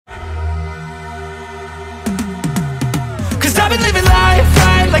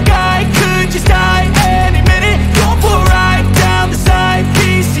could just die any minute. Going for a ride down the side,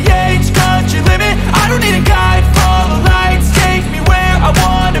 PCH, country limit. I don't need a guide, follow lights, take me where I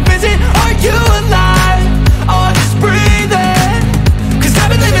wanna visit. Are you alive? Or just breathing? Cause I've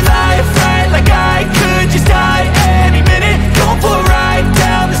been living life right like I could just die any minute. Going for a ride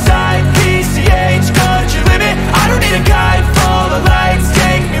down the side, PCH, country limit. I don't need a guide, follow lights,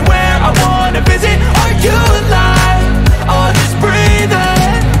 take me where I wanna visit. Are you alive? Or just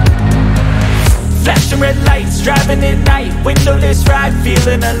breathing? Flashing red lights, driving at night, windowless ride,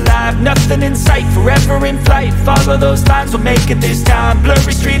 feeling alive. Nothing in sight, forever in flight. Follow those lines, we'll make it this time.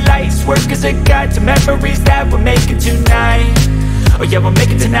 Blurry street lights, work as a guide to memories that we're making tonight. Oh yeah, we'll make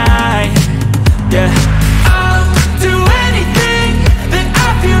it tonight. Yeah. I'll do anything that I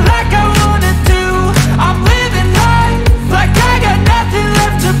feel like I wanna do. I'm living life like I got nothing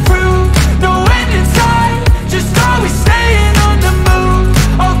left to prove. No end in sight, just always staying on the move.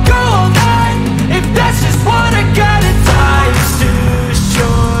 I'll go all night if that's just what I gotta do. Life's too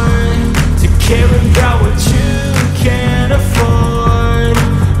short to care about what you can't afford.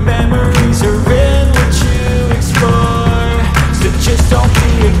 Memories are in what you explore, so just don't be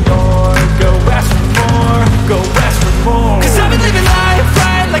ignored. Go ask for more, go ask for more. Cause I've been living life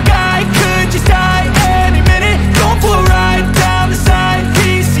right like I could just die any minute. Going for a ride down the side,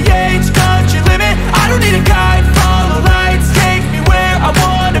 PCH, country limit. I don't need a guide, follow lights, take me where I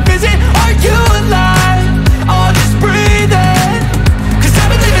wanna visit. Are you alive? Or just breathing? Cause I've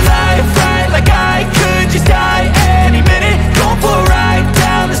been living life right like I could just die any minute. Going for a ride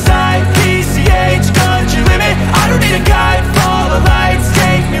down the side, PCH, country limit. I don't need a guide, follow lights,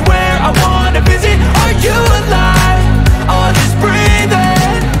 take me where I wanna visit. Are you alive? Or just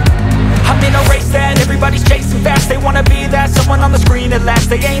breathing? I'm in a race that everybody's chasing fast. They wanna be that someone on the screen at last.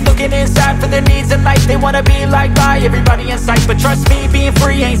 They ain't looking inside for their needs in life. They wanna be liked by everybody in sight. But trust me, being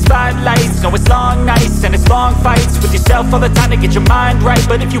free ain't spotlights. No, it's long nights and it's long fights with yourself all the time to get your mind right.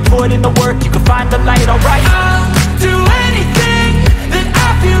 But if you put in the work, you can find the light, alright. I'll do anything that I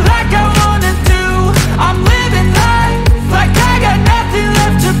feel like I wanna do. I'm living life like I got nothing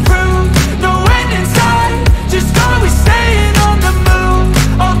left to prove. No end in sight, just always staying on the move.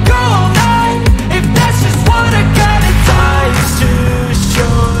 I'll go all night if that's just what I gotta do. Life's too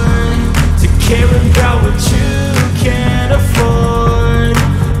short to care about what you can't afford.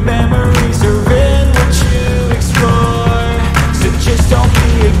 Memories are in what you explore, so just don't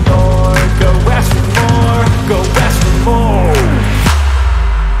be ignored. Go ask for more, go ask for more.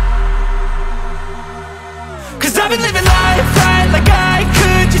 Cause I've been living life right like I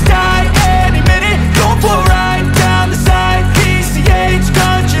could just die any minute. Going for a ride down the side, PCH,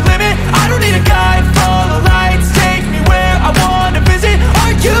 country limit. I don't need a guide, follow lights, take me where I wanna visit.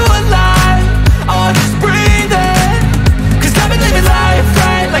 Are you alive? Or just breathing? Cause I've been living life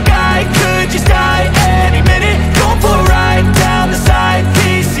right like I could just die any minute. Going for a ride down the side,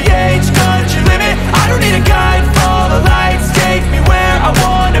 PCH, country limit. I don't need a guide, follow lights, take me where I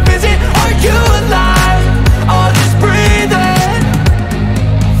wanna visit. Are you alive? Or just breathing?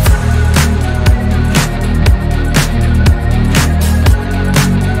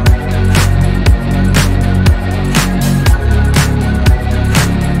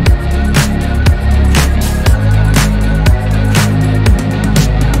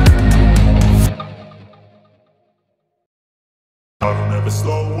 I don't ever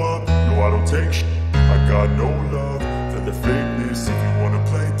slow up, no I don't take sh**. I got no love for the fakeness. If you wanna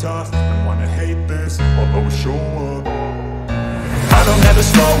play tough and wanna hate this, I'll always show up. I don't ever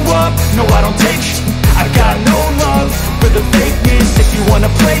slow up, no I don't take sh**. I got no love for the fakeness. If you wanna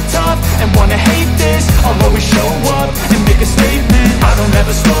play tough and wanna hate this, I'll always show up and make a statement. I don't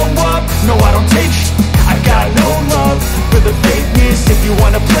ever slow up, no I don't take sh**. I got no love for the fakeness. If you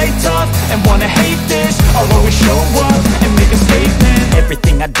wanna play tough and wanna hate this, I'll always show up and make a statement.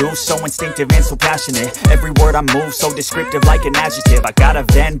 Everything I do so instinctive and so passionate. Every word I move so descriptive like an adjective. I got a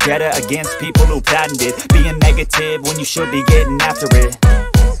vendetta against people who patented being negative when you should be getting after it.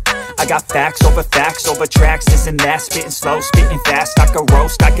 I got facts over tracks, this and that. Spitting slow, spitting fast. I could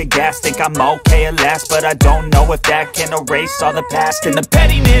roast, I could gas. Think I'm okay at last, but I don't know if that can erase all the past. And the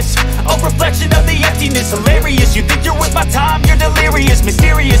pettiness, a reflection of the emptiness. Hilarious, you think you're worth my time, you're delirious.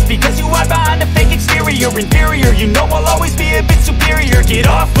 Mysterious, because you hide behind a fake exterior. Inferior, you know I'll always be a bit superior. Get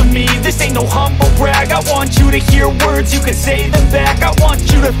off of me, this ain't no humble brag. I want you to hear words, you can say them back. I want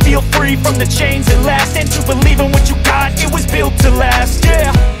you to feel free from the chains that last, and to believe in what you got, it was built to last, yeah.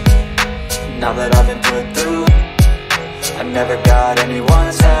 Now that I've been put through, I never got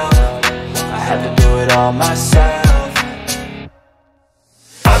anyone's help. I had to do it all myself.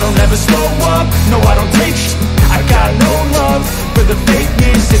 I don't ever slow up, no I don't take sh**. I got no love for the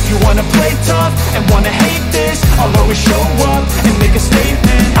fakeness. If you wanna play tough and wanna hate this, I'll always show up and make a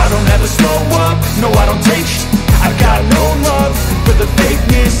statement. I don't ever slow up, no I don't take shit. I got no love for the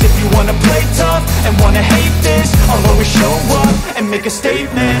fakeness. If you wanna play tough and wanna hate this, I'll always show up and make a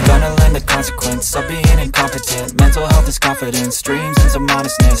statement. Gonna learn the consequence of being incompetent. Mental health is confidence, dreams into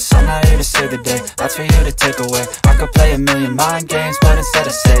modestness. I'm not here to save the day, that's for you to take away. I could play a million mind games, but instead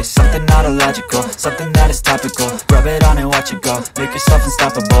I say something not illogical, something that is topical. Rub it on and watch it go, make yourself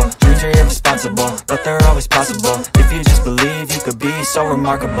unstoppable. Dreams are irresponsible, but they're always possible. If you just believe, you could be so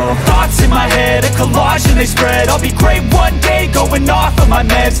remarkable. Thoughts in my head, a collage and they spread. I'll be great one day, going off of my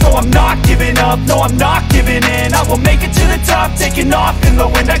meds. No, I'm not giving up, no, I'm not giving in. I will make it to the top, taking off in the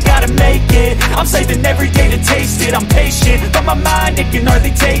wind. I gotta make it, I'm saving every day to taste it. I'm patient, but my mind, it can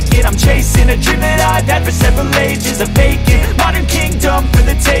hardly take it. I'm chasing a dream that I've had for several ages. A vacant, modern kingdom for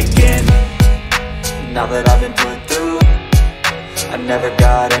the taking. Now that I've been put through, I never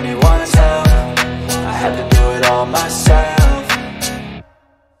got anyone's help. I had to do it all myself.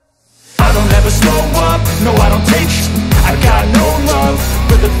 I don't ever slow up, no I don't take shit. I got no love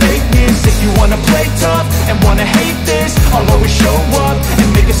for the fakeness. If you wanna play tough and wanna hate this, I'll always show up and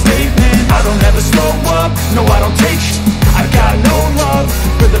make a statement. I don't ever slow up, no I don't take shit. I got no love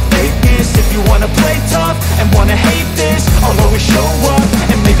for the fakeness. If you wanna play tough and wanna hate this, I'll always show up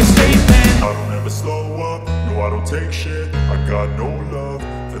and make a statement. I don't ever slow up, no I don't take shit. I got no love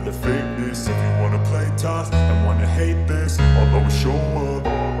for the fakeness. If you wanna play tough and wanna hate this, I'll always show up